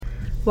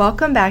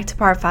Welcome back to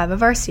part 5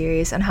 of our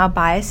series on how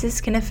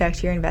biases can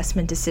affect your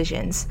investment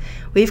decisions.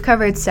 We've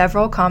covered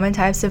several common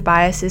types of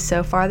biases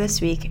so far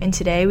this week, and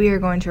today we are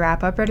going to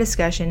wrap up our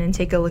discussion and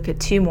take a look at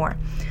 2 more: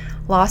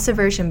 loss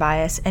aversion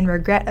bias and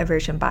regret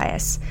aversion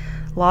bias.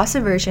 Loss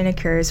aversion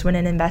occurs when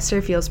an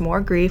investor feels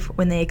more grief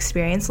when they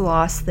experience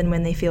loss than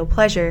when they feel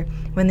pleasure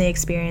when they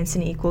experience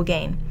an equal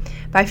gain.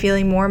 By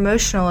feeling more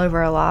emotional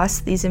over a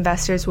loss, these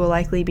investors will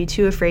likely be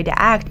too afraid to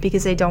act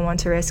because they don't want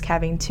to risk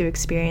having to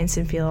experience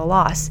and feel a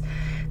loss.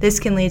 This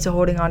can lead to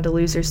holding on to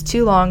losers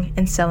too long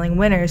and selling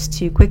winners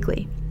too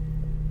quickly.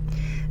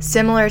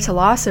 Similar to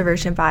loss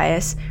aversion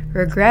bias,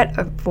 regret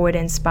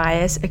avoidance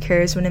bias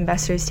occurs when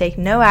investors take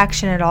no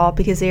action at all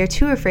because they are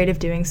too afraid of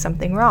doing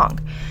something wrong.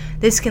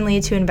 This can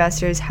lead to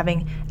investors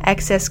having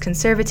excess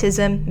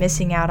conservatism,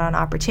 missing out on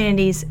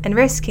opportunities, and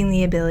risking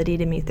the ability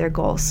to meet their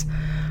goals.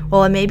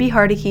 While it may be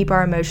hard to keep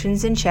our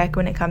emotions in check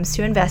when it comes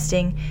to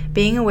investing,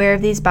 being aware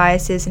of these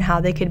biases and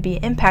how they could be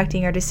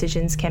impacting our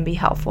decisions can be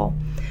helpful.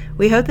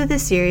 We hope that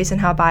this series on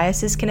how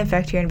biases can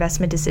affect your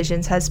investment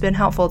decisions has been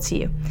helpful to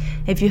you.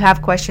 If you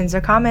have questions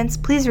or comments,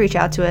 please reach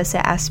out to us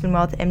at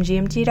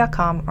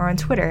aspenwealthmgmt.com or on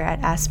Twitter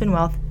at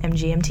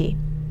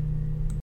aspenwealthmgmt.